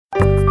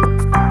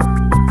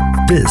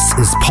This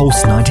is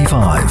Pulse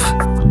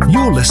 95.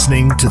 You're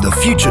listening to the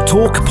Future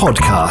Talk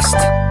podcast.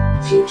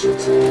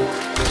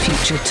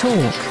 Future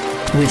Talk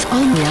with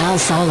Omnia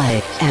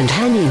Saleh and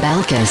Hani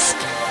Balkis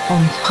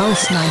on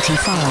Pulse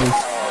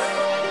 95.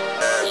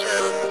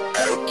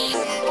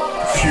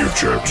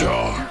 Future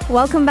Talk.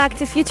 Welcome back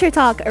to Future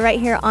Talk right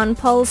here on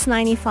Pulse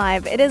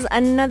 95. It is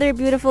another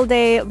beautiful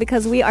day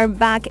because we are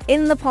back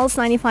in the Pulse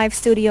 95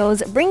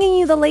 studios bringing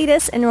you the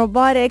latest in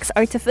robotics,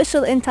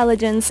 artificial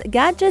intelligence,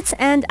 gadgets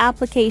and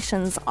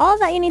applications. All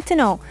that you need to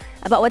know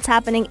about what's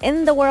happening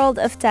in the world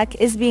of tech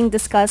is being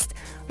discussed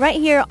right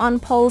here on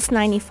Pulse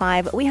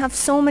 95. We have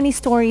so many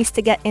stories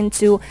to get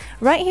into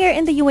right here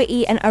in the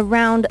UAE and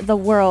around the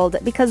world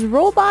because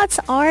robots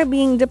are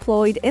being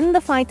deployed in the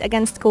fight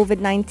against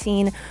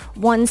COVID-19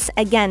 once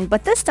again.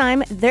 But this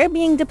time, they're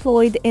being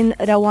deployed in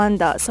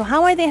Rwanda. So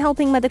how are they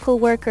helping medical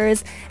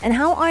workers and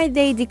how are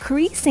they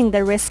decreasing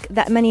the risk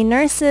that many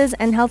nurses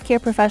and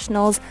healthcare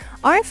professionals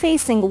are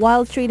facing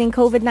while treating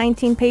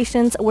COVID-19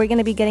 patients? We're going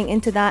to be getting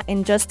into that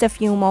in just a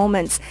few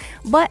moments.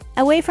 But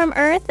away from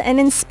Earth and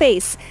in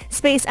space,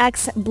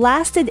 SpaceX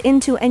blasted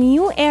into a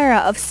new era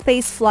of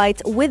space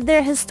flight with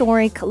their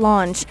historic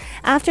launch.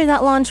 After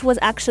that launch was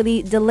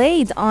actually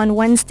delayed on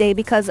Wednesday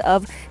because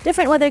of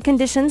different weather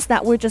conditions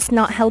that were just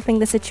not helping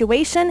the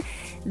situation,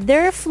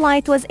 their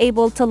flight was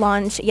able to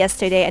launch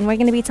yesterday, and we're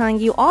going to be telling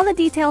you all the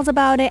details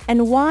about it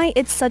and why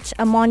it's such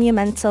a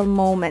monumental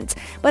moment.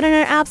 But in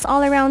our Apps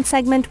All Around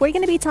segment, we're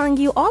going to be telling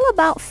you all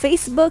about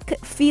Facebook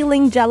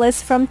feeling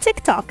jealous from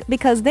TikTok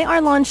because they are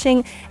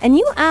launching a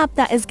new app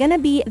that is going to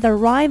be the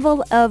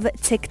rival of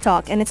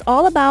TikTok, and it's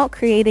all about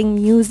creating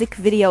music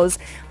videos.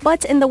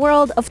 But in the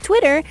world of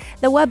Twitter,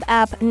 the web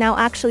app now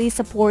actually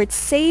supports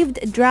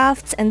saved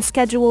drafts and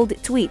scheduled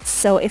tweets.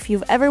 So if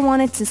you've ever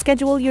wanted to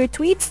schedule your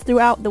tweets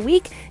throughout the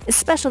week,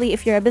 especially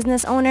if you're a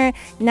business owner,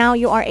 now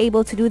you are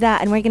able to do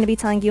that, and we're going to be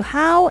telling you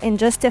how in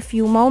just a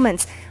few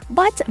moments.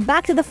 But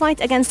back to the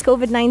fight against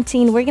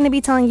COVID-19, we're going to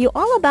be telling you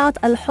all about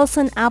Al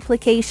Husn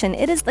application.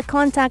 It is the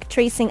contact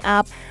tracing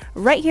app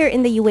right here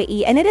in the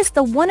UAE, and it is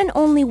the one and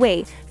only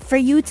way for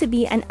you to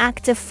be an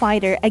active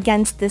fighter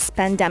against this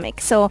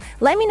pandemic. So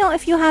let me know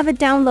if you have it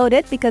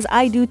downloaded because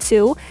I do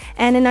too.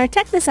 And in our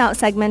Check This Out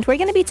segment, we're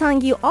going to be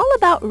telling you all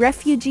about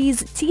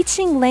refugees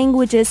teaching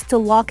languages to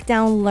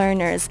lockdown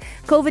learners.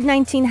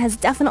 COVID-19 has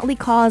definitely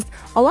caused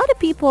a lot of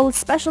people,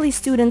 especially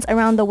students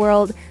around the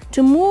world,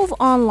 to move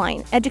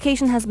online.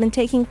 Education has been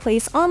taking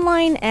place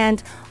online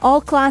and all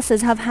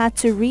classes have had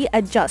to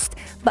readjust.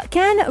 But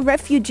can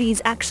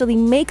refugees actually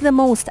make the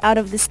most out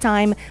of this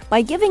time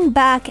by giving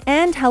back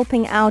and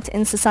helping out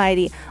in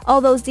society?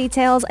 All those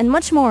details and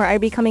much more are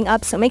be coming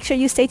up, so make sure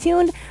you stay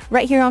tuned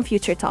right here on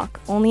Future Talk,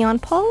 only on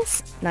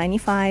Pulse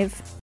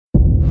 95.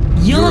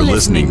 You're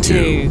listening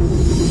to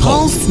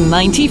Pulse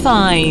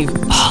 95.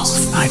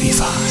 Pulse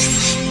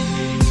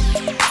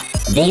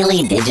 95.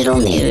 Daily digital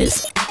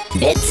news.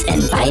 Bits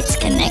and bytes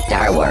connect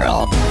our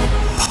world.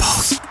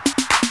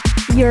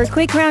 Your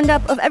quick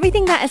roundup of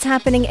everything that is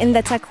happening in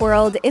the tech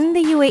world, in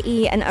the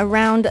UAE and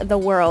around the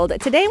world.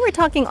 Today we're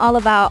talking all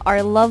about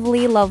our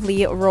lovely,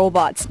 lovely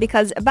robots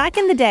because back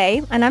in the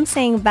day, and I'm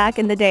saying back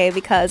in the day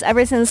because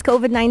ever since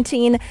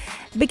COVID-19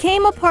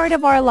 became a part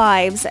of our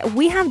lives,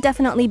 we have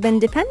definitely been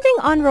depending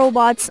on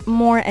robots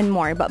more and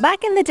more. But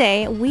back in the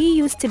day, we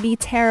used to be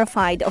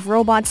terrified of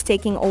robots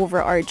taking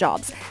over our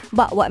jobs.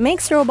 But what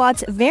makes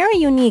robots very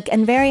unique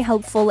and very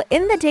helpful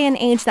in the day and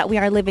age that we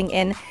are living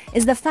in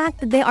is the fact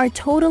that they are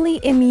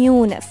totally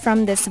immune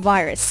from this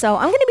virus. So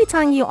I'm going to be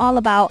telling you all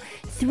about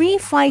 3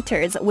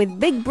 fighters with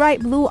big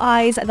bright blue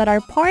eyes that are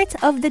part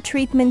of the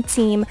treatment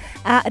team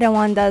at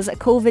Rwanda's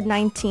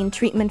COVID-19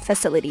 treatment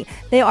facility.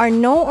 They are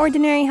no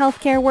ordinary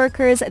healthcare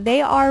workers,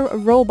 they are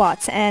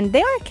robots, and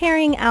they are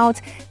carrying out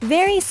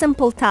very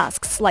simple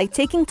tasks like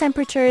taking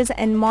temperatures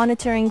and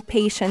monitoring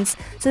patients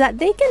so that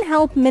they can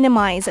help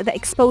minimize the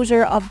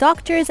exposure of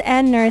doctors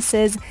and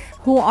nurses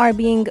who are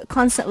being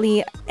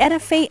constantly at a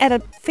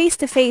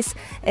face-to-face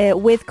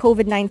with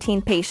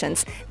COVID-19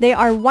 patients. They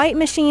are white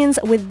machines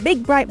with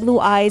big bright blue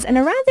eyes and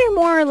a rather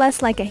more or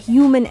less like a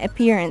human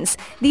appearance.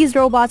 These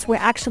robots were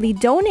actually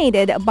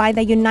donated by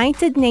the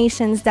United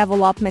Nations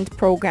Development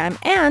Program,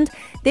 and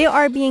they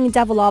are being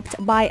developed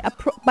by a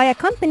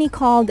company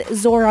called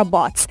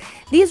ZoraBots.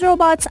 These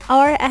robots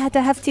are at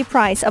a hefty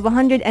price of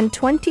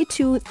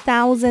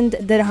 122,000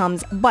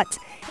 dirhams, but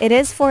it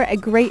is for a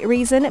great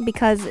reason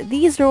because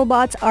these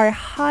robots are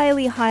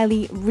highly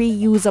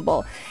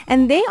reusable,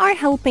 and they are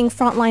helping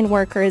frontline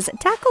workers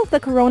tackle the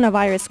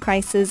coronavirus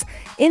crisis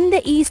in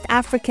the East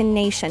African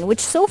nation, which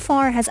so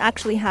far has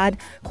actually had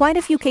quite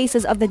a few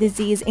cases of the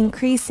disease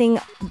increasing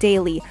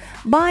daily.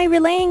 By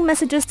relaying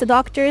messages to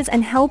doctors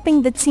and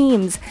helping the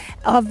teams teams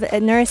of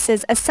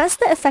nurses assess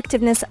the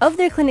effectiveness of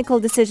their clinical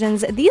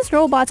decisions, these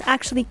robots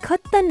actually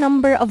cut the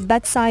number of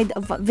bedside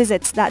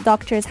visits that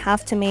doctors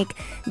have to make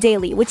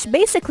daily, which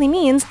basically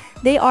means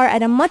they are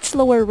at a much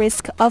lower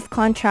risk of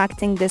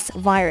contracting this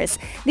virus.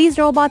 These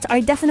robots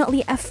are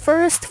definitely a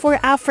first for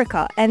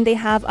Africa, and they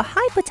have a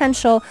high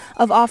potential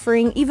of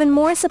offering even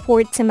more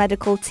support to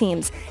medical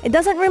teams. It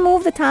doesn't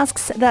remove the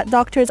tasks that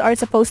doctors are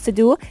supposed to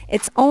do.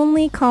 It's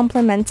only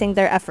complementing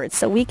their efforts.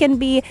 So we can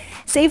be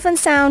safe and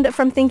sound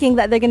from thinking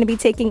that they're going to be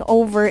taking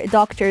over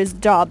doctors'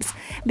 jobs.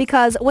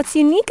 Because what's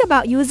unique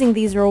about using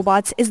these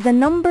robots is the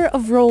number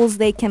of roles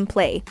they can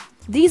play.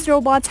 These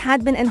robots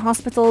had been in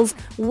hospitals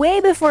way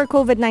before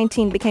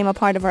COVID-19 became a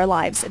part of our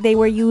lives. They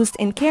were used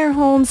in care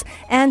homes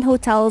and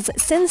hotels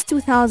since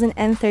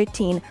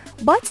 2013,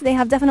 but they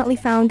have definitely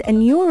found a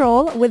new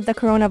role with the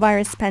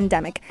coronavirus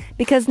pandemic,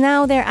 because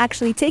now they're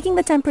actually taking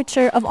the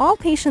temperature of all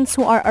patients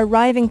who are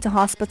arriving to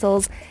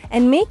hospitals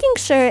and making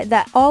sure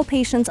that all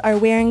patients are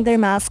wearing their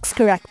masks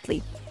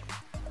correctly.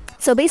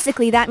 So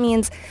basically that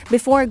means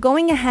before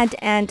going ahead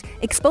and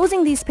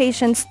exposing these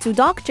patients to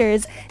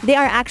doctors, they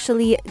are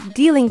actually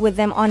dealing with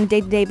them on a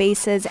day-to-day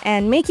basis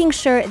and making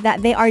sure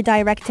that they are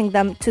directing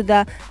them to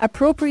the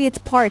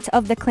appropriate part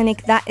of the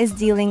clinic that is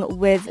dealing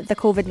with the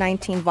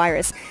COVID-19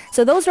 virus.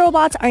 So those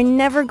robots are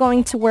never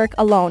going to work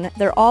alone.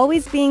 They're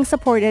always being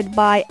supported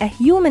by a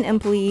human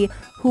employee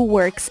who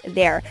works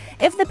there.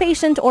 If the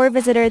patient or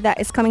visitor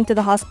that is coming to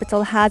the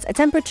hospital has a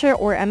temperature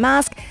or a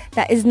mask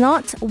that is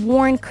not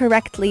worn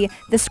correctly,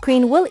 the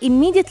screen will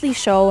immediately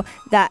show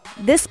that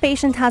this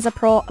patient has a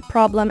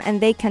problem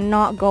and they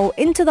cannot go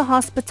into the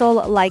hospital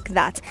like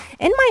that.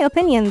 In my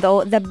opinion,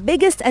 though, the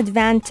biggest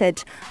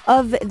advantage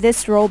of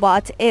this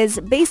robot is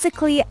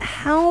basically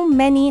how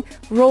many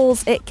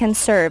roles it can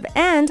serve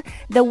and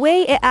the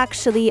way it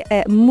actually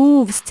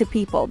moves to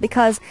people,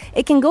 because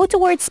it can go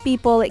towards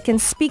people, it can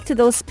speak to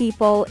those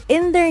people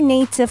in their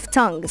native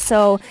tongue.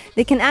 So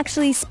they can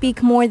actually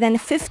speak more than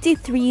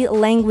 53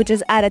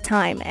 languages at a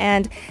time.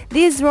 And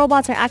these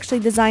robots are actually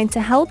designed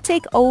to help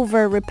take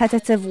over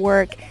repetitive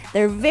work.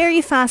 They're very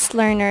fast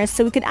learners,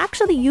 so we could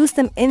actually use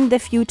them in the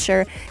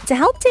future to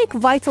help take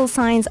vital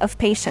signs of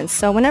patients.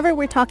 So whenever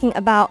we're talking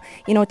about,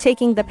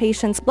 taking the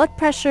patient's blood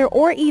pressure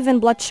or even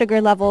blood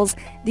sugar levels,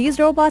 these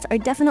robots are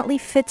definitely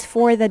fit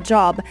for the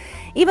job.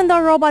 Even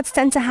though robots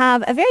tend to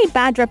have a very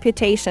bad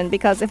reputation,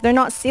 because if they're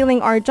not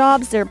stealing our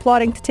jobs, they're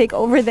plotting to take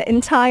over the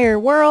entire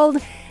world.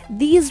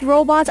 These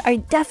robots are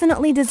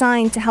definitely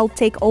designed to help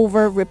take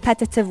over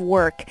repetitive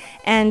work,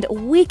 and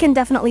we can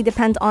definitely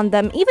depend on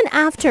them even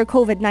after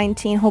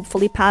COVID-19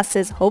 hopefully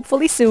passes,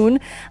 hopefully soon.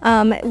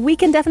 We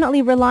can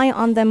definitely rely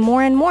on them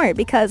more and more,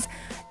 because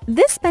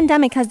this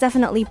pandemic has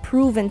definitely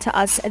proven to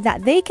us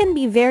that they can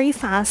be very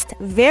fast,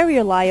 very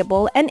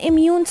reliable, and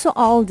immune to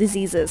all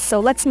diseases. So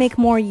let's make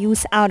more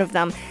use out of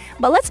them.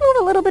 But let's move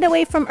a little bit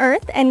away from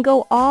Earth and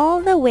go all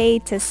the way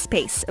to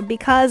space,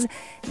 because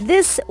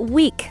this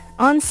week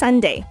on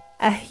Sunday,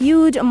 a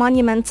huge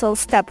monumental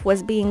step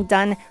was being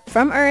done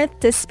from Earth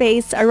to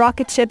space. A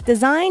rocket ship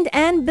designed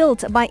and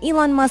built by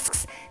Elon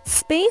Musk's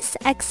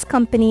SpaceX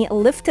company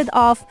lifted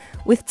off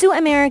with 2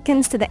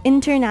 Americans to the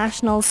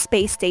International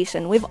Space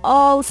Station. We've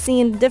all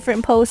seen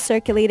different posts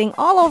circulating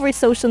all over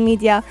social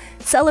media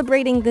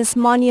celebrating this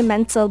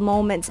monumental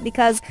moment,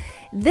 because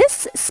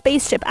this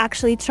spaceship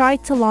actually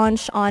tried to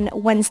launch on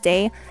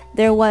Wednesday.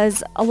 There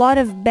was a lot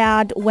of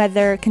bad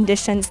weather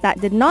conditions that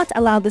did not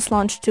allow this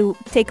launch to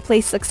take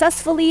place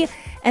successfully,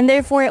 and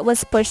therefore it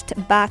was pushed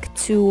back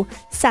to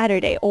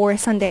Saturday or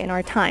Sunday in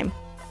our time.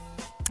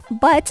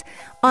 But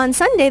on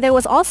Sunday, there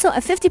was also a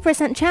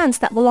 50% chance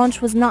that the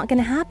launch was not going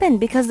to happen,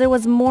 because there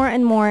was more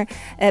and more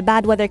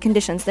bad weather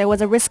conditions. There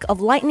was a risk of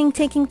lightning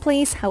taking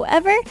place.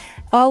 However,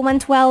 all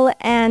went well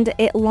and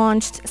it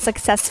launched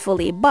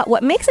successfully. But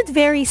what makes it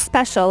very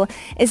special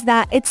is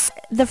that it's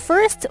the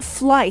first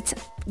flight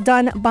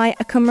done by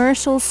a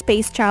commercial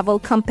space travel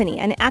company,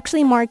 and it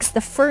actually marks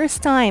the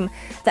first time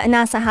that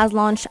NASA has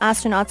launched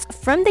astronauts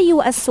from the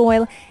US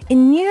soil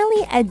in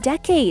nearly a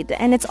decade.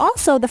 And it's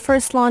also the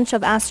first launch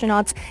of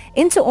astronauts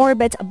into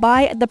orbit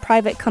by the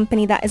private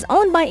company that is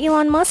owned by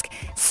Elon Musk,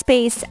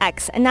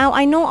 SpaceX. And now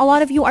I know a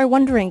lot of you are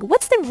wondering,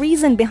 what's the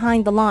reason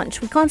behind the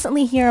launch? We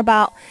constantly hear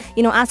about,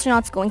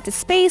 astronauts going to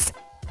space,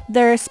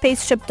 their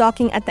spaceship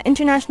docking at the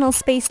International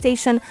Space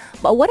Station.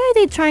 But what are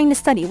they trying to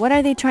study? What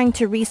are they trying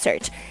to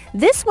research?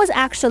 This was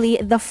actually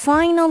the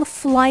final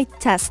flight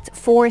test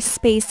for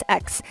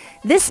SpaceX.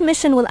 This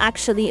mission will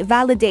actually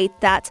validate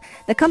that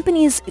the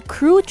company's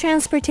crew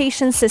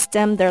transportation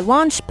system, their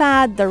launch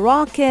pad, the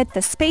rocket,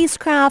 the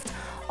spacecraft,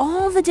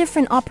 all the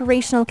different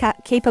operational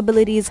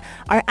capabilities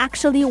are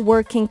actually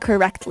working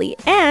correctly.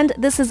 And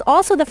this is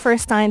also the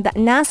first time that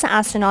NASA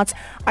astronauts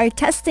are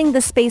testing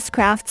the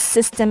spacecraft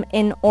system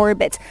in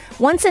orbit.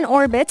 Once in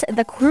orbit,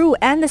 the crew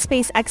and the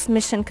SpaceX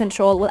mission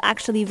control will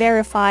actually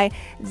verify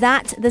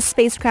that the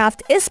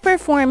spacecraft is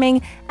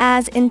performing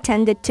as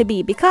intended to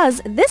be, because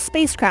this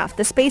spacecraft,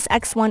 the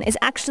SpaceX one, is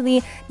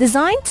actually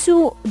designed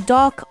to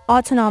dock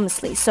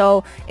autonomously.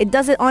 So it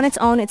does it on its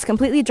own. It's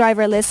completely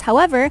driverless.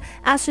 However,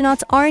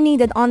 astronauts are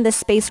needed on the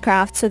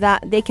spacecraft so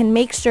that they can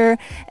make sure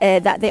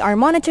that they are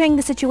monitoring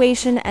the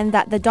situation and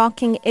that the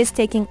docking is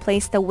taking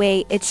place the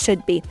way it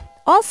should be.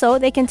 Also,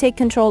 they can take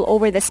control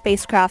over the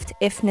spacecraft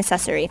if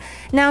necessary.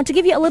 Now, to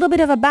give you a little bit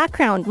of a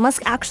background,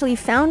 Musk actually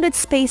founded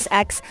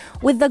SpaceX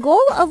with the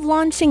goal of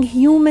launching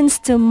humans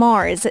to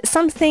Mars,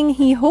 something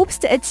he hopes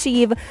to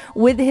achieve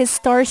with his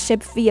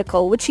Starship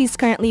vehicle, which he's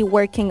currently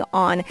working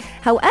on.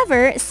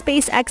 However,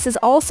 SpaceX is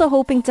also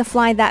hoping to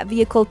fly that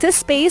vehicle to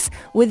space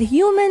with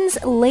humans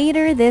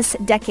later this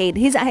decade.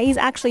 He's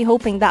actually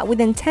hoping that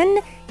within 10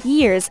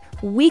 years,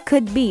 we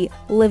could be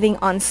living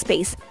on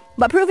space.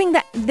 But proving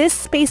that this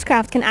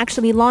spacecraft can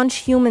actually launch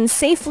humans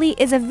safely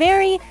is a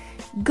very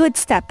good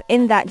step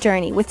in that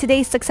journey. With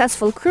today's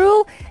successful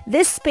crew,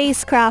 this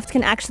spacecraft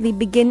can actually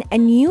begin a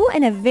new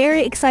and a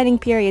very exciting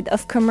period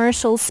of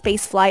commercial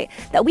spaceflight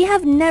that we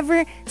have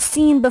never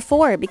seen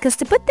before. Because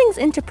to put things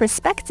into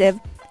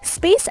perspective,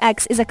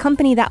 SpaceX is a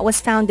company that was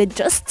founded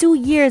just 2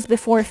 years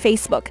before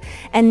Facebook,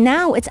 and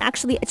now it's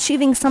actually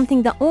achieving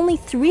something that only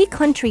 3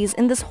 countries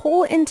in this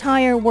whole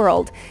entire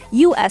world,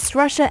 US,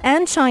 Russia,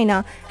 and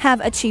China, have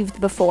achieved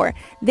before.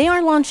 They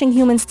are launching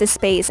humans to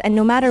space, and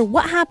no matter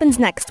what happens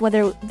next,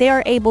 whether they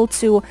are able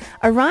to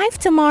arrive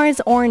to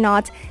Mars or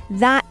not,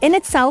 that in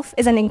itself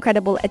is an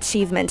incredible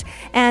achievement.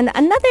 And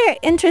another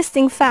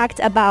interesting fact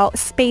about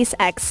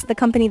SpaceX, the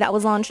company that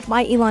was launched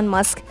by Elon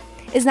Musk,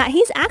 is that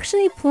he's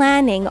actually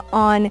planning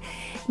on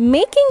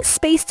making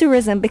space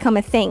tourism become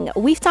a thing.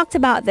 We've talked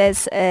about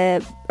this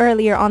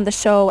earlier on the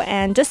show,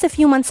 and just a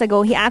few months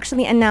ago, he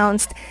actually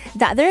announced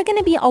that there are going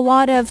to be a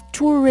lot of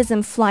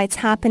tourism flights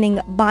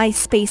happening by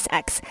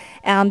SpaceX.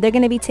 They're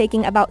going to be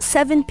taking about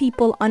 7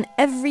 people on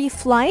every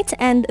flight,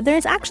 and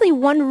there's actually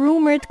one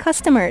rumored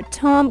customer,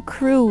 Tom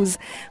Cruise,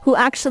 who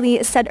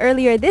actually said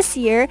earlier this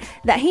year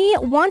that he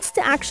wants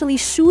to actually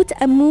shoot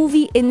a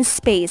movie in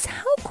space.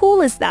 How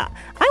cool is that?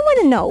 I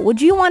want to know,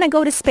 would you want to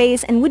go to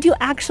space, and would you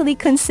actually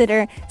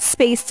consider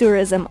space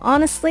tourism?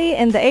 Honestly,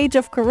 in the age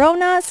of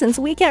Corona, since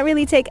we can't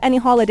really take any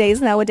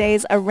holidays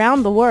nowadays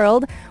around the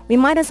world, we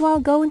might as well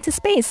go into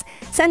space.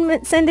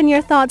 Send in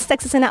your thoughts,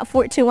 text us in at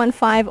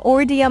 4215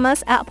 or DM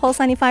us at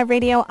Pulse95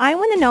 Radio. I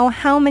want to know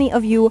how many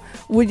of you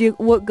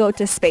would go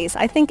to space.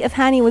 I think if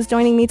Hani was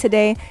joining me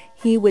today,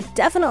 he would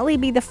definitely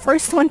be the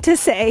first one to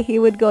say he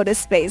would go to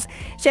space.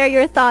 Share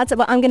your thoughts,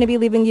 but I'm going to be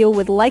leaving you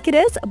with Like It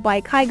Is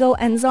by Kygo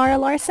and Zara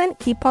Larson.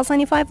 Keep Pulse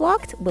 95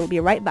 locked. We'll be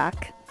right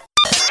back.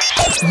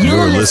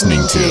 You're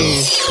listening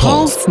to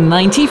Pulse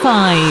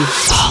 95.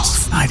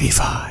 Pulse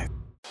 95.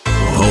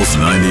 Pulse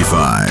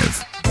 95.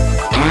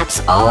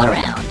 Apps all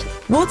around.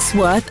 What's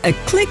worth a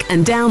click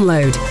and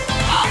download?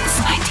 Pulse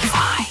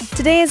 95.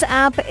 Today's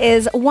app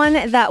is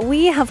one that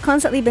we have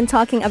constantly been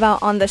talking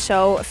about on the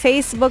show.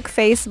 Facebook.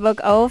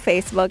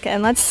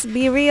 And let's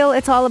be real,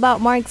 it's all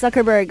about Mark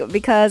Zuckerberg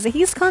because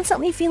he's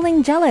constantly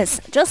feeling jealous.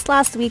 Just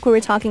last week we were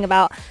talking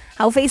about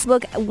how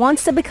Facebook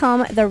wants to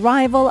become the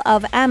rival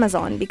of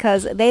Amazon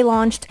because they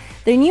launched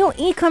their new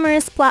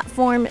e-commerce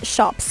platform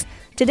Shops.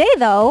 Today,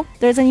 though,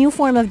 there's a new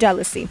form of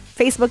jealousy.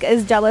 Facebook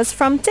is jealous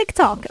from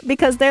TikTok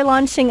because they're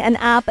launching an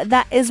app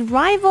that is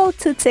rival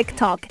to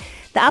TikTok.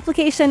 The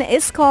application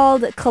is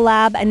called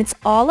Collab, and it's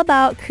all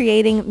about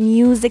creating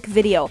music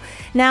video.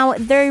 Now,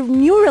 their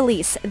new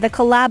release, the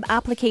Collab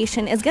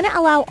application, is going to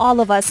allow all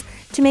of us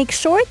to make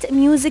short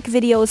music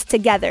videos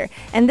together.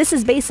 And this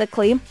is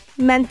basically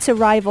meant to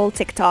rival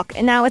TikTok.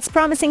 And now it's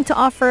promising to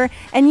offer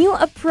a new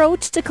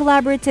approach to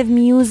collaborative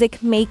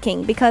music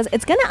making because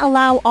it's going to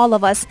allow all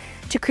of us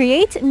to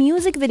create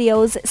music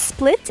videos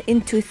split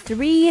into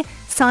 3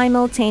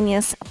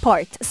 simultaneous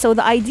parts. So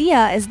the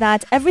idea is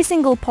that every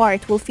single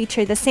part will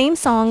feature the same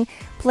song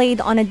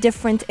played on a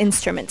different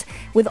instrument.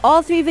 With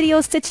all 3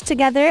 videos stitched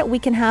together, we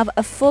can have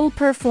a full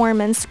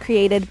performance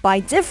created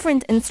by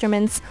different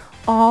instruments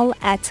all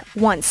at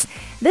once.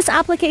 This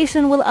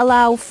application will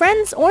allow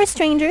friends or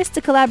strangers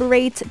to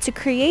collaborate to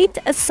create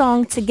a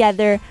song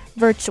together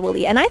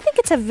virtually. And I think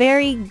it's a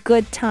very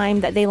good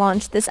time that they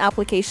launched this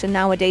application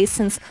nowadays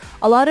since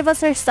a lot of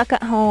us are stuck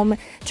at home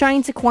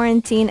trying to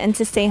quarantine and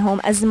to stay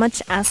home as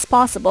much as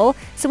possible.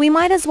 So we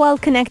might as well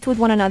connect with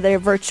one another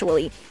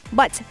virtually.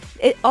 But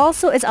it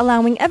also is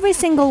allowing every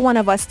single one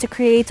of us to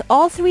create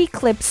all 3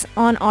 clips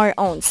on our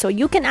own. So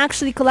you can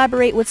actually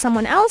collaborate with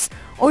someone else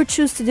or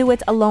choose to do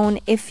it alone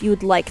if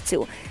you'd like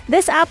to.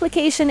 This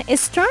application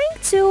is trying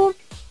to,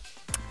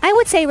 I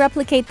would say,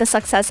 replicate the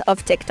success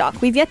of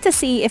TikTok. We've yet to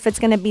see if it's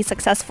going to be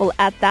successful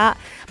at that.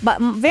 But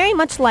very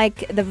much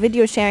like the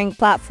video sharing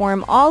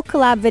platform, all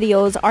collab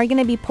videos are going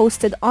to be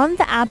posted on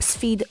the app's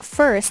feed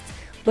first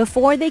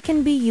before they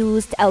can be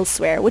used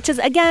elsewhere, which is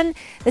again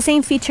the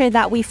same feature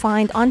that we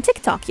find on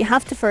TikTok. You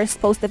have to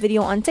first post the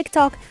video on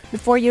TikTok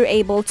before you're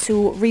able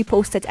to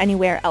repost it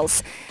anywhere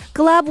else.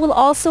 Collab will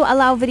also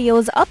allow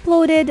videos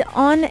uploaded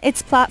on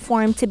its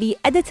platform to be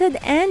edited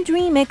and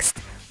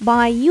remixed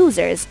by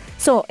users.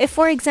 So if,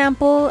 for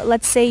example,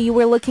 let's say you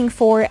were looking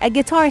for a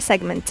guitar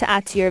segment to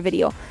add to your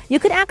video, you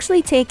could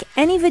actually take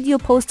any video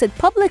posted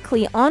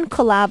publicly on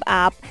Collab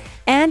app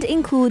and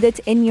include it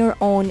in your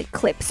own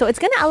clip. So it's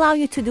going to allow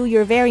you to do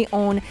your very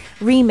own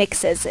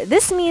remixes.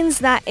 This means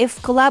that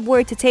if Collab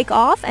were to take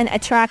off and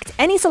attract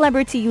any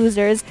celebrity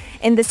users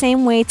in the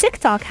same way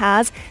TikTok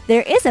has,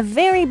 there is a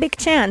very big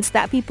chance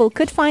that people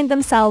could find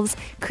themselves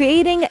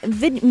creating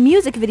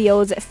music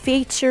videos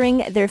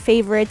featuring their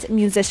favorite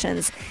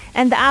musicians.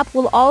 And the app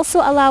will also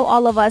allow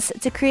all of us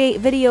to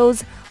create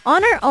videos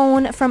on our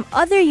own from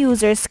other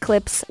users'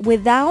 clips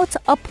without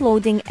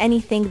uploading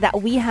anything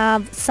that we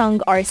have sung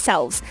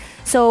ourselves.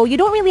 So you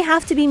don't really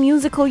have to be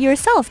musical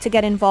yourself to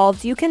get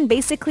involved. You can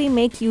basically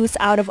make use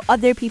out of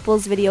other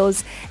people's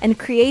videos and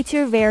create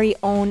your very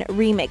own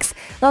remix.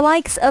 The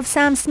likes of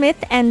Sam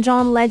Smith and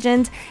John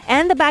Legend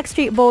and the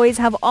Backstreet Boys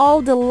have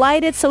all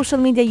delighted social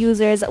media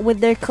users with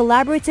their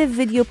collaborative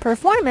video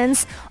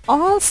performance,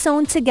 all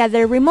sewn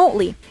together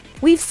remotely.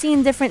 We've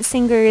seen different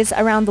singers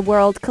around the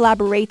world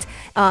collaborate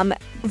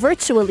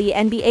virtually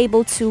and be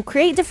able to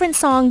create different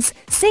songs,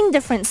 sing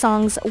different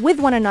songs with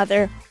one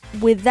another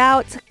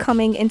without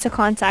coming into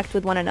contact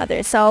with one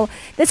another. So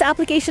this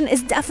application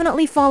is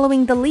definitely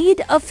following the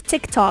lead of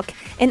TikTok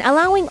in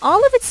allowing all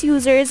of its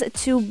users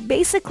to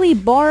basically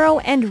borrow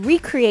and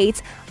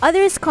recreate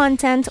others'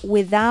 content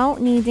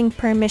without needing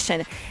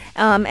permission.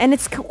 And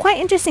it's quite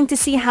interesting to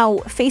see how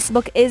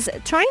Facebook is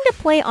trying to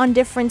play on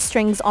different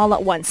strings all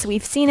at once.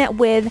 We've seen it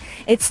with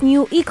its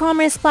new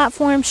e-commerce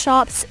platform,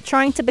 Shops,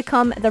 trying to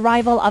become the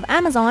rival of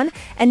Amazon,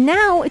 and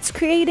now it's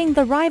creating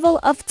the rival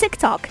of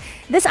TikTok.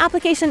 This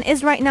application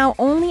is right now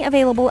only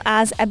available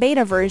as a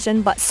beta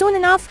version, but soon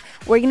enough,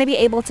 we're going to be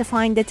able to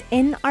find it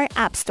in our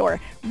App Store.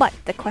 But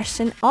the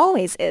question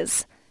always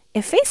is,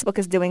 if Facebook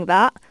is doing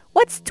that,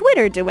 what's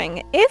Twitter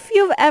doing? If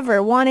you've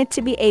ever wanted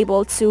to be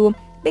able to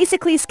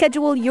basically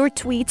schedule your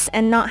tweets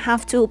and not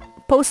have to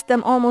post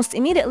them almost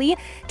immediately,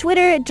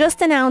 Twitter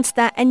just announced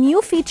that a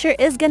new feature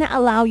is going to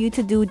allow you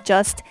to do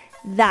just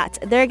that.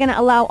 They're going to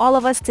allow all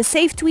of us to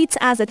save tweets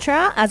as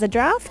a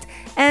draft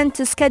and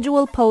to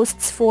schedule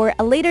posts for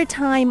a later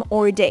time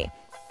or day.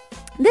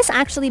 This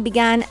actually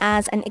began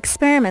as an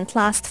experiment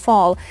last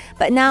fall,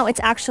 but now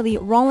it's actually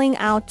rolling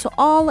out to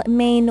all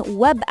main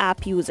web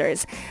app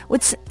users.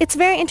 It's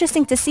very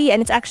interesting to see,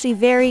 and it's actually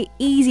very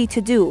easy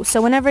to do.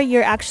 So whenever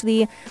you're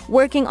actually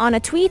working on a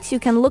tweet, you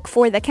can look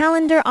for the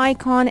calendar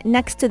icon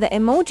next to the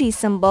emoji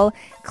symbol,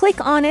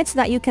 click on it so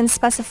that you can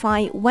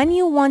specify when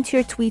you want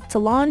your tweet to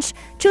launch,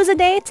 choose a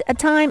date, a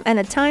time, and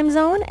a time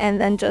zone, and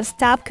then just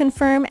tap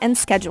confirm and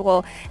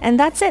schedule. And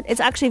that's it.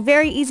 It's actually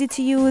very easy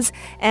to use,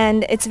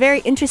 and it's very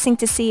interesting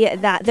to see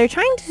that they're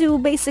trying to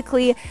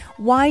basically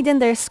widen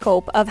their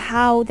scope of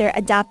how they're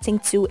adapting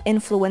to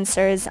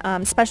influencers,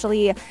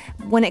 especially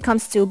when it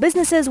comes to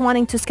businesses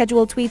wanting to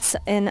schedule tweets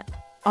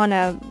on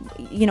a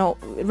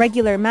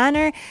regular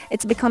manner.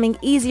 It's becoming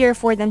easier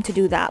for them to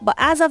do that. But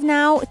as of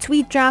now,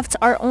 tweet drafts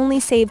are only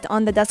saved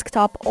on the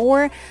desktop,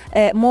 or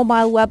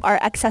mobile web are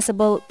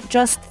accessible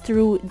just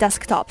through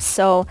desktops.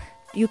 So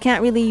you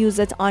can't really use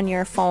it on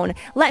your phone.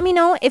 Let me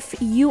know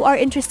if you are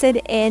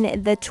interested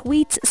in the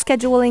tweet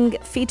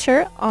scheduling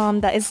feature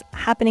that is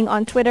happening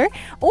on Twitter,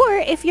 or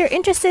if you're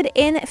interested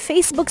in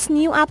Facebook's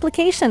new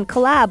application,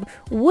 Collab.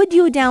 Would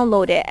you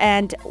download it,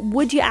 and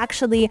would you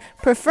actually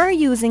prefer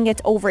using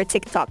it over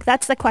TikTok?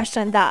 That's the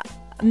question that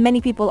many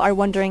people are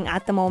wondering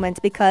at the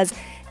moment, because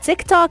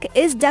TikTok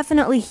is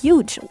definitely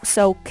huge.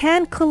 So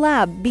can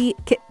Collab beat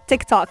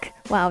TikTok?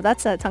 Wow,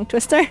 that's a tongue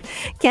twister.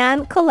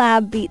 Can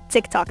Collab beat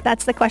TikTok?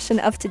 That's the question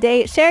of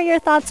today. Share your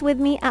thoughts with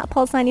me at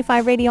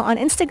Pulse95 Radio on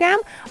Instagram,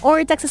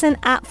 or text us in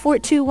at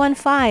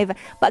 4215.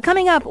 But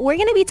coming up, we're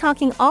going to be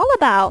talking all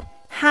about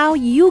how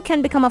you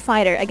can become a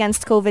fighter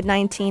against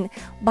COVID-19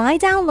 by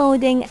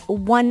downloading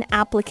one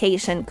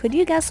application. Could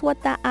you guess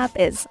what that app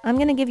is? I'm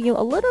going to give you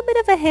a little bit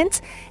of a hint.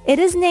 It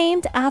is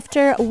named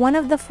after one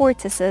of the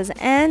fortresses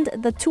and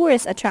the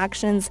tourist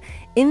attractions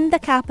in the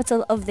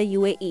capital of the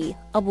UAE,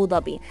 Abu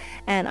Dhabi.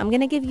 And I'm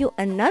going to give you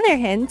another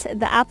hint.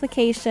 The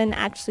application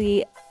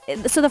actually,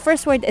 so the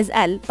first word is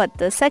L, but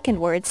the second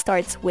word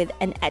starts with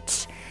an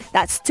H.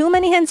 That's too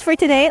many hints for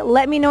today.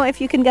 Let me know if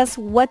you can guess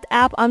what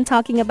app I'm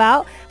talking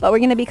about. But we're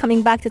going to be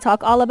coming back to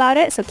talk all about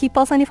it. So keep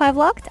Pulse 95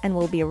 locked, and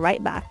we'll be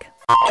right back.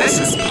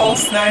 This is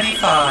Pulse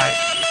 95.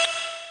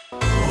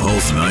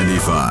 Pulse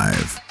 95.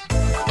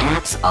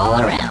 Apps all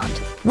around.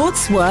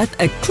 What's worth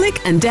a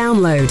click and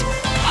download?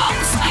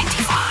 Pulse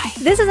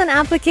 95. This is an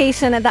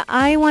application that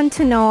I want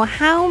to know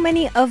how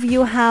many of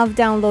you have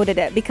downloaded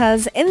it,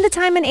 because in the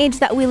time and age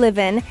that we live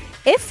in,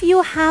 If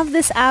you have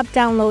this app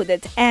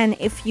downloaded and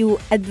if you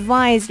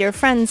advise your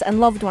friends and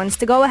loved ones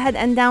to go ahead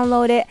and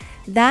download it,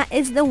 that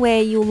is the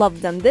way you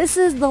love them. This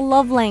is the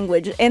love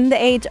language in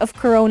the age of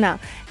Corona.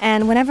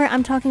 And whenever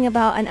I'm talking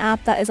about an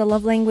app that is a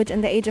love language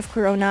in the age of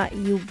Corona,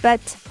 you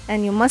bet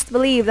and you must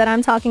believe that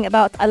I'm talking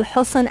about Al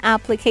Husn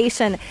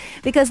application,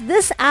 because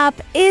this app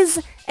is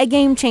a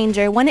game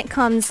changer when it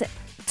comes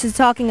to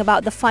talking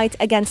about the fight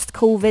against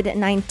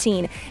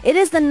COVID-19. It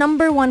is the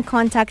number one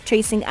contact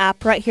tracing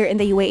app right here in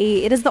the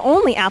UAE. It is the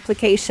only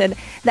application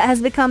that has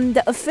become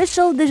the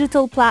official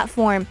digital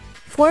platform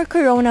for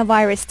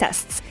coronavirus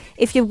tests.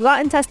 If you've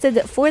gotten tested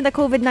for the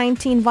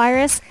COVID-19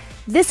 virus,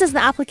 this is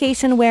the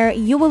application where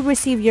you will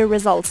receive your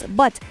results.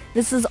 But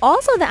this is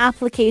also the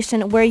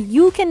application where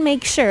you can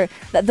make sure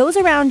that those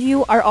around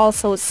you are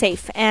also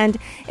safe. And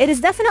it is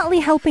definitely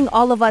helping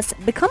all of us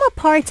become a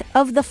part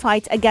of the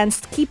fight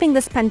against keeping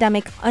this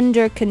pandemic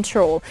under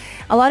control.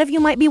 A lot of you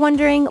might be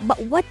wondering, but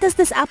what does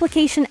this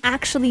application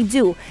actually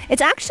do?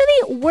 It's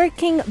actually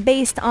working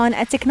based on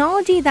a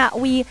technology that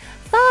we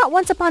thought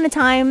once upon a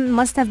time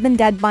must have been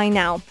dead by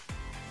now.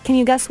 Can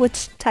you guess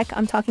which tech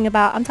I'm talking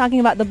about? I'm talking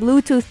about the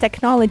Bluetooth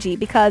technology,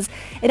 because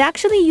it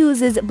actually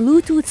uses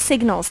Bluetooth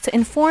signals to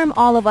inform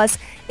all of us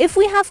if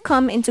we have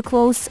come into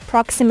close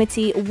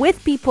proximity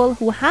with people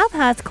who have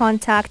had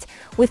contact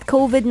with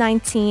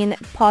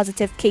COVID-19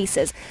 positive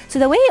cases. So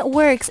the way it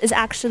works is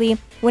actually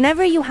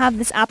whenever you have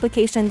this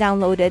application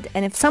downloaded,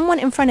 and if someone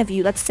in front of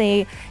you, let's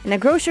say in a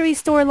grocery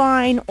store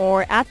line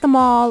or at the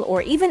mall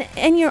or even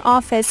in your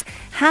office,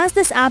 has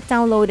this app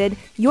downloaded,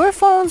 your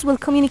phones will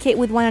communicate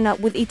with one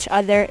another, with each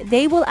other.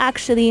 They will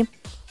actually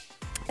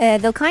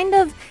they'll kind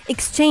of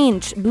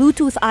exchange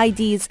Bluetooth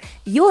IDs.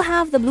 You'll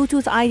have the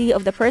Bluetooth ID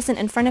of the person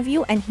in front of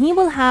you, and he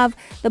will have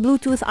the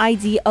Bluetooth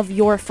ID of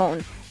your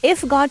phone.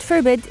 If, God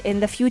forbid, in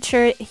the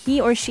future, he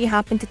or she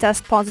happened to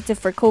test positive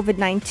for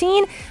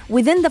COVID-19,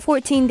 within the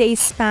 14 days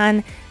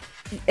span,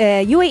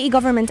 UAE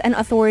government and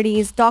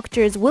authorities,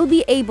 doctors will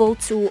be able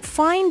to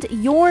find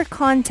your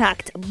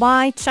contact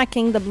by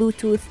checking the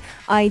Bluetooth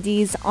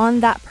IDs on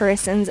that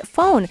person's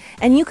phone.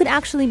 And you could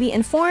actually be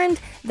informed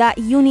that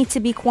you need to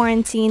be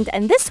quarantined.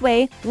 And this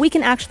way, we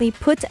can actually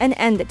put an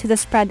end to the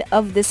spread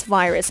of this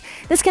virus.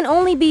 This can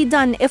only be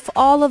done if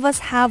all of us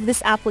have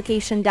this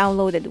application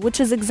downloaded, which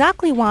is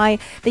exactly why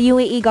the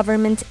UAE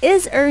government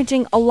is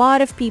urging a lot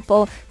of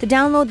people to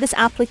download this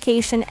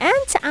application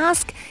and to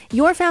ask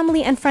your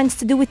family and friends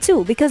to do it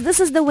too, because this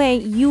is the way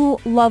you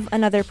love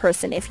another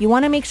person. If you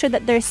want to make sure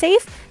that they're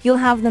safe, you'll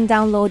have them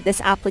download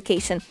this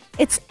application.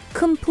 It's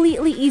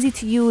completely easy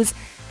to use.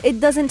 It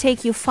doesn't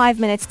take you 5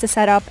 minutes to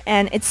set up,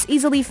 and it's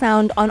easily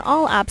found on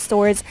all app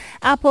stores,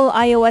 Apple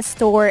iOS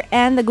store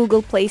and the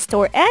Google Play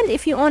Store. And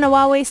if you own a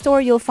Huawei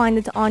store, you'll find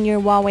it on your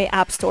Huawei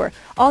app store.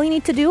 All you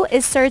need to do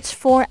is search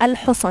for Al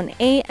Husn,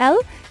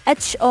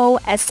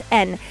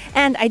 ALHOSN.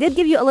 And I did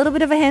give you a little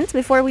bit of a hint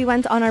before we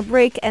went on our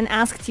break and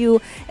asked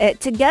you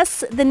to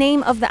guess the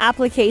name of the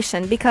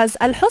application, because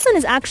Al Husn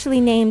is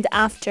actually named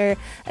after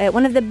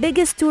one of the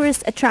biggest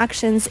tourist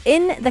attractions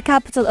in the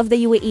capital of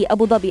the UAE,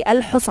 Abu Dhabi,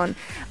 Al Husn.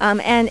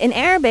 And in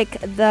Arabic,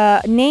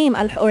 the name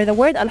or the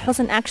word Al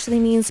Husn actually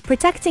means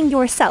protecting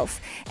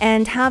yourself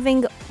and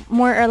having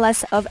more or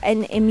less of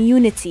an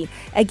immunity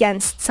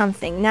against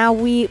something. Now,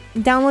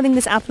 downloading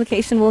this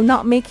application will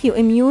not make you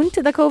immune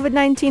to the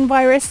COVID-19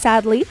 virus,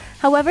 sadly.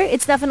 However,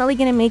 it's definitely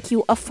going to make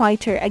you a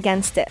fighter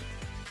against it.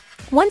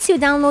 Once you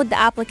download the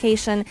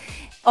application,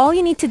 all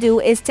you need to do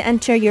is to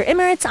enter your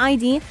Emirates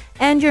ID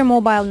and your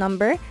mobile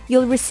number.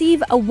 You'll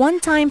receive a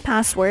one-time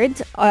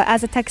password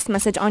as a text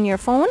message on your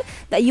phone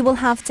that you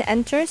will have to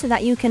enter so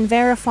that you can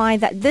verify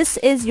that this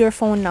is your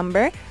phone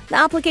number. The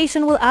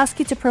application will ask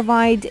you to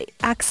provide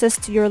access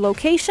to your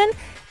location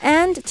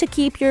and to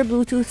keep your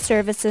Bluetooth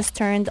services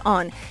turned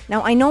on.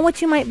 Now, I know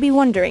what you might be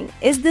wondering.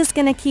 Is this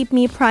going to keep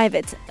me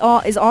private?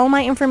 Is all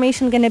my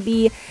information going to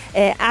be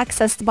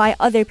accessed by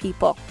other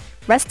people?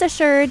 Rest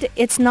assured,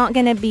 it's not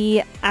going to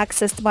be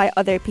accessed by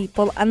other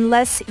people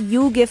unless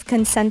you give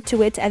consent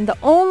to it, and the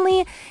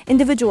only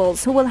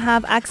individuals who will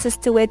have access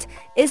to it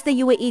is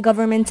the UAE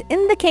government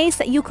in the case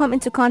that you come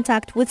into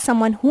contact with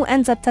someone who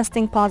ends up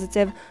testing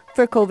positive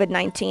for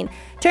COVID-19.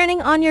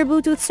 Turning on your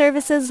Bluetooth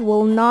services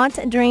will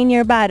not drain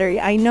your battery.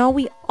 I know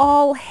we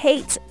all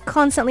hate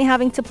constantly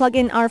having to plug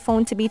in our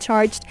phone to be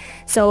charged,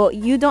 so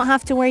you don't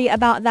have to worry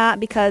about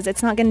that because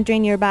it's not going to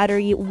drain your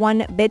battery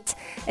one bit.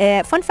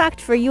 Fun fact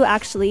for you,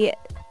 actually,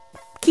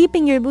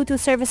 keeping your Bluetooth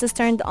services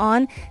turned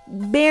on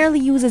barely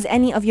uses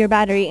any of your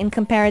battery in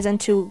comparison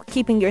to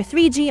keeping your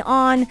 3G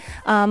on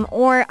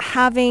or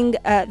having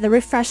the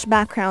refresh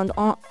background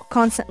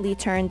constantly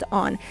turned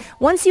on.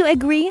 Once you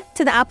agree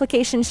to the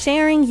application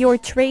sharing your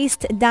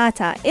traced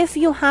data, if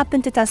you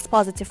happen to test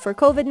positive for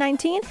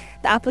COVID-19,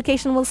 the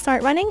application will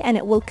start running and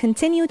it will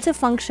continue to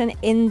function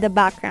in the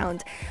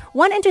background.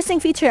 One interesting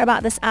feature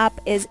about this app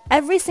is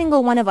every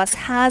single one of us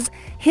has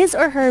his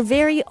or her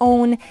very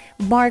own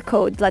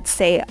barcode, let's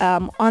say,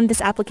 on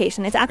this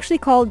application. It's actually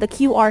called the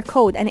QR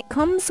code, and it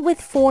comes with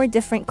 4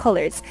 different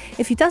colors.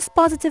 If you test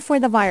positive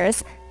for the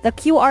virus, the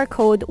QR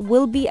code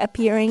will be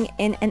appearing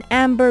in an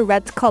amber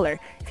red color.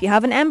 If you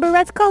have an amber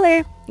red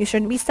color, you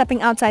shouldn't be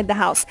stepping outside the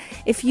house.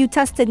 If you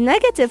tested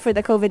negative for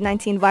the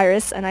COVID-19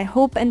 virus, and I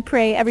hope and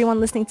pray everyone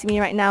listening to me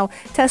right now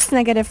tests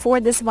negative for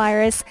this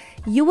virus,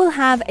 you will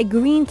have a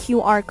green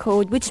QR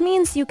code, which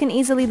means you can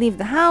easily leave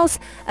the house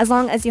as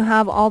long as you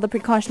have all the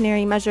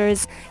precautionary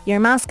measures. Your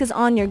mask is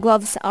on, your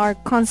gloves are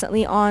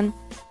constantly on.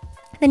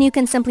 Then you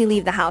can simply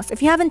leave the house.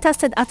 If you haven't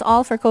tested at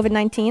all for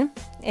COVID-19,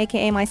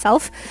 aka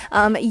myself,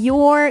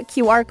 your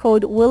QR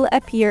code will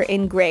appear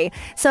in gray.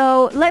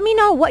 So let me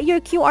know what your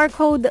QR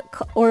code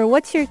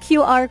what your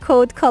QR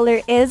code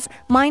color is.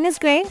 Mine is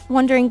gray.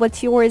 Wondering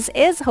what yours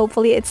is.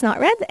 Hopefully it's not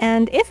red.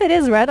 And if it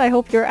is red, I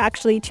hope you're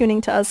actually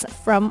tuning to us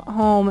from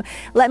home.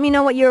 Let me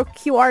know what your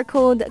QR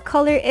code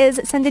color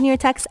is. Send in your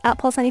text at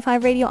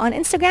Pulse95 Radio on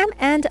Instagram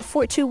and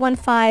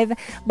 4215.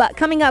 But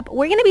coming up,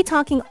 we're going to be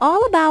talking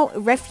all about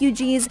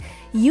refugees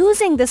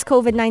using this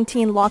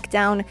COVID-19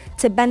 lockdown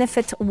to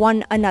benefit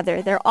one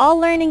another. They're all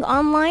learning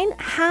online.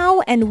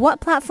 How and what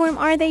platform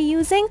are they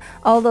using?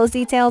 All those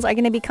details are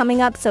going to be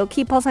coming up, so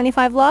keep Pulse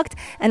 95 locked.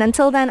 And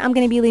until then, I'm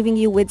going to be leaving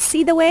you with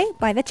See the Way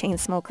by the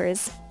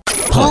Chainsmokers.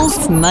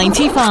 Pulse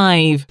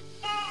 95.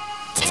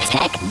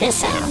 Check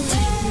this out.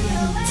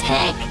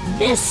 Check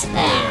this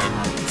out.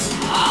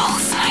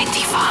 Pulse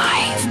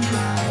 95.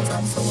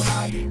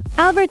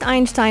 Albert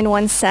Einstein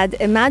once said,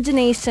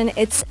 imagination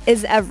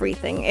is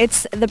everything.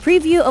 It's the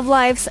preview of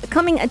life's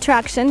coming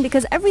attraction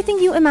because everything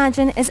you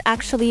imagine is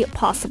actually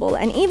possible.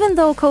 And even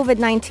though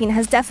COVID-19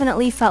 has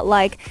definitely felt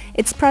like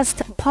it's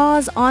pressed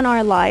pause on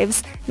our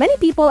lives, many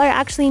people are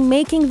actually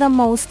making the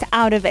most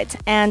out of it.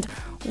 And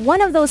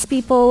one of those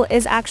people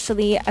is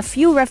actually a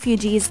few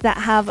refugees that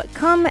have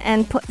come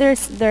and put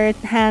their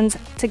hands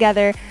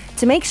together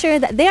to make sure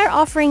that they are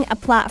offering a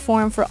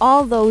platform for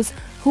all those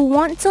who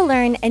want to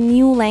learn a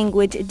new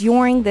language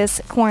during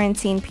this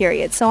quarantine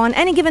period. So on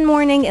any given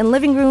morning in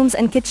living rooms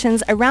and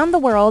kitchens around the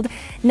world,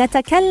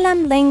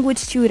 نتكلم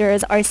language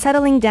tutors are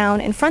settling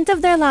down in front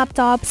of their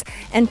laptops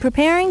and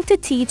preparing to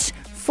teach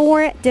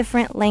 4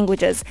 different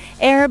languages: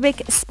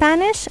 Arabic,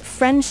 Spanish,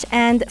 French,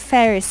 and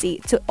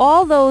Farsi, to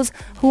all those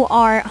who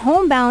are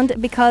homebound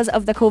because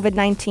of the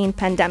COVID-19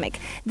 pandemic.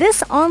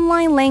 This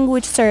online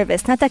language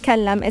service,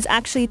 نتكلم, is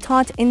actually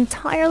taught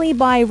entirely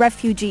by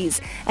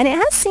refugees, and it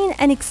has seen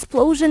an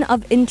explosion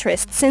of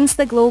interest since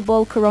the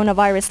global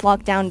coronavirus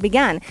lockdown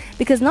began,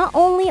 because not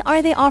only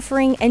are they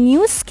offering a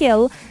new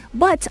skill,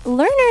 but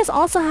learners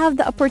also have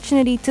the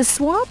opportunity to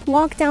swap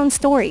lockdown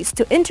stories,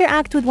 to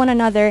interact with one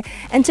another,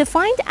 and to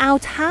find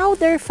out how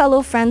their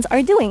fellow friends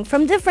are doing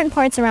from different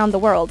parts around the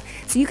world.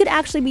 So you could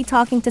actually be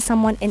talking to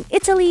someone in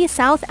Italy,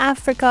 South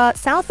Africa,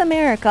 South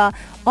America,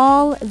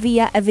 all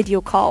via a video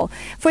call.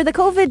 For the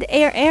COVID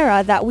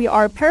era that we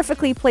are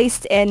perfectly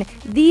placed in,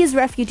 these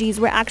refugees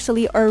were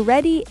actually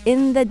already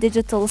in the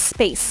digital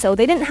space. So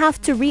they didn't have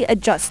to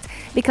readjust,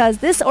 because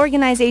this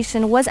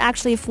organization was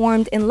actually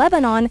formed in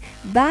Lebanon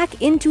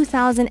back in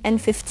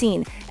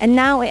 2015. And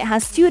now it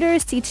has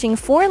tutors teaching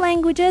 4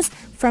 languages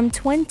from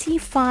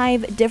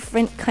 25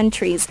 different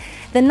countries.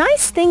 The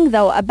nice thing,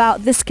 though,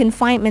 about this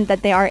confinement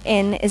that they are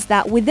in is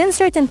that within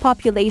certain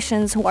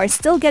populations who are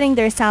still getting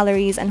their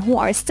salaries and who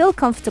are still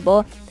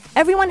comfortable,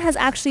 everyone has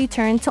actually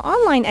turned to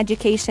online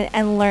education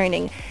and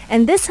learning.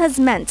 And this has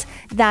meant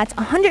that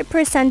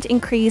 100%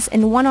 increase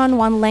in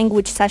one-on-one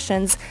language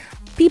sessions.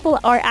 People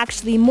are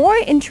actually more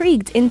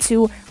intrigued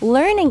into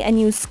learning a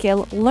new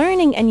skill,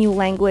 learning a new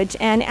language,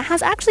 and it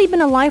has actually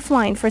been a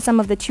lifeline for some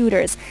of the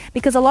tutors,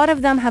 because a lot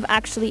of them have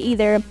actually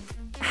either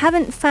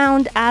haven't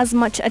found as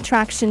much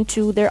attraction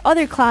to their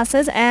other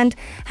classes and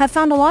have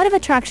found a lot of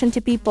attraction to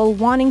people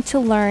wanting to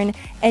learn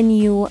a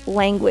new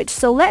language.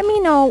 So let me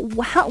know,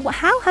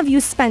 how have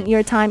you spent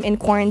your time in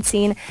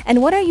quarantine,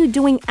 and what are you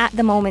doing at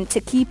the moment to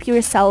keep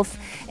yourself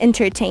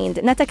entertained?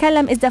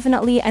 نتكلم is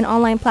definitely an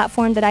online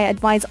platform that I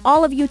advise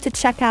all of you to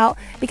check out,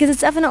 because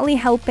it's definitely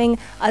helping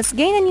us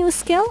gain a new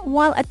skill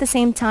while at the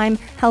same time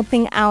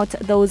helping out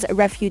those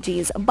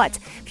refugees. But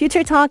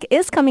Future Talk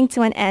is coming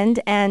to an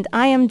end, and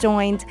I am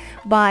joined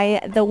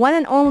by the one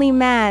and only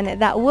man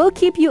that will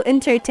keep you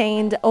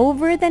entertained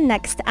over the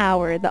next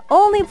hour. The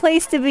only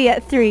place to be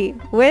at 3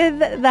 with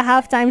the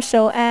halftime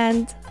show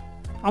and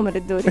Omar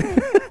Duri.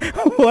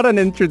 What an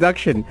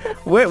introduction.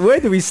 Where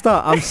do we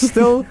start? I'm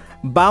still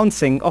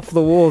bouncing off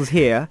the walls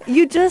here.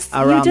 You just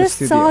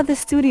saw the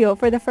studio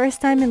for the first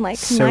time in like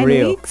 9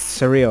 weeks.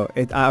 Surreal.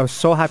 I was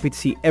so happy to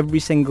see every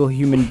single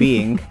human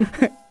being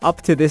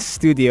up to this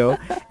studio.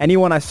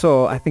 Anyone I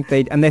saw, I think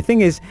the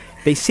thing is,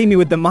 they see me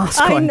with the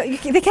mask on. Know,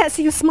 they can't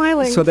see you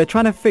smiling. So they're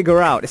trying to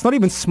figure out. It's not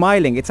even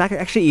smiling. It's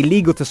actually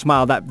illegal to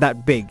smile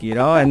that big, you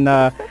know? And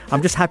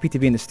I'm just happy to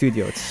be in the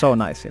studio. It's so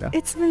nice, you know?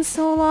 It's been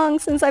so long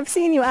since I've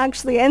seen you,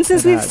 actually. And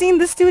since we've seen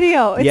the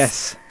studio.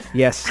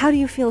 Yes. How do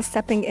you feel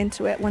stepping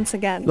into it once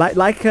again?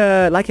 Like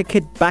a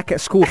kid back at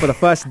school for the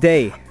first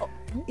day.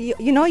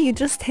 You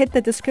just hit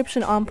the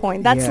description on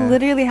point. That's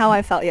literally how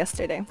I felt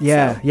yesterday.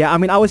 Yeah, so. yeah. I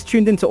mean, I was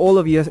tuned into all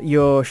of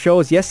your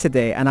shows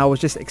yesterday, and I was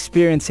just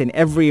experiencing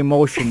every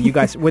emotion. You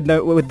guys,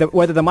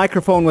 whether the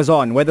microphone was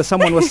on, whether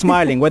someone was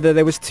smiling, whether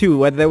there was two,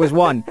 whether there was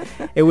one,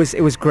 it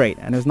was great,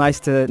 and it was nice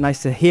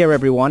to hear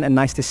everyone and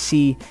nice to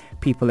see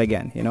people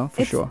again,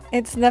 for sure.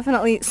 It's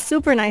definitely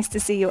super nice to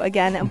see you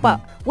again. But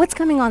what's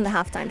coming on the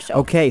halftime show?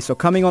 Okay, so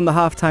coming on the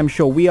halftime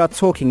show, we are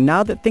talking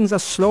now that things are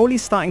slowly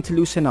starting to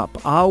loosen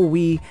up. Are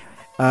we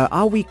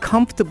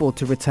comfortable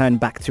to return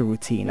back to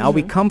routine? Are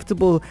we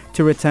comfortable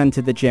to return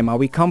to the gym? Are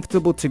we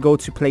comfortable to go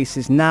to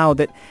places now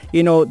that,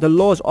 the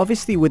laws,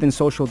 obviously within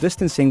social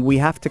distancing, we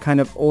have to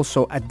kind of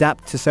also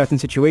adapt to certain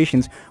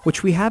situations,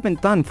 which we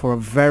haven't done for a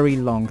very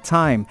long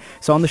time.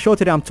 So on the show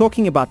today, I'm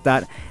talking about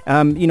that.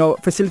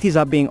 Facilities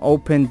are being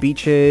opened,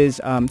 beaches,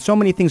 so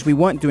many things we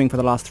weren't doing for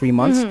the last 3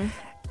 months.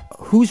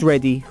 Who's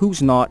ready,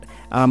 who's not.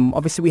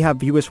 Obviously, we have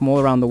viewers from all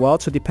around the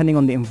world, so depending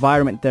on the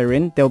environment they're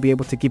in, they'll be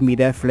able to give me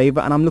their flavor,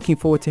 and I'm looking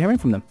forward to hearing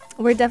from them.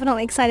 We're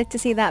definitely excited to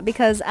see that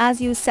because,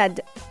 as you said,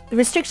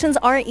 restrictions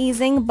are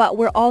easing, but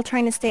we're all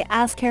trying to stay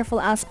as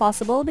careful as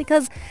possible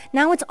because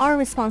now it's our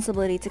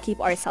responsibility to keep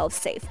ourselves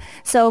safe.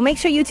 So make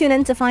sure you tune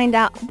in to find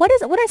out what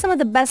are some of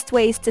the best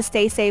ways to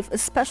stay safe,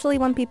 especially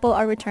when people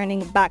are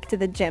returning back to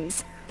the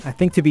gyms. I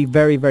think to be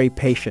very, very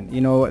patient.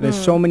 There's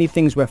so many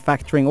things we're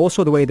factoring.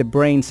 Also, the way the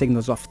brain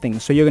signals off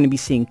things. So you're going to be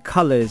seeing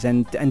colors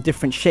and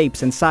different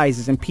shapes and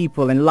sizes and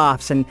people and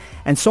laughs and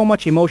so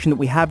much emotion that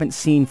we haven't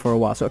seen for a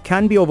while. So it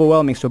can be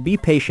overwhelming. So be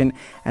patient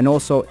and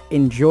also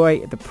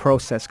enjoy the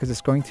process because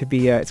it's going to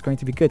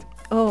be good.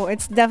 Oh,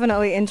 it's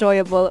definitely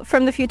enjoyable.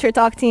 From the Future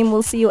Talk team,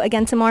 we'll see you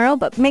again tomorrow.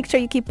 But make sure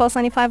you keep Pulse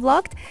 95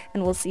 locked,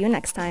 and we'll see you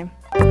next time.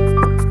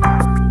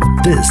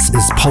 This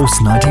is Pulse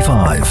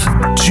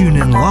 95. Tune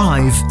in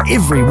live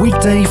every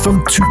weekday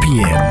from 2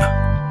 p.m.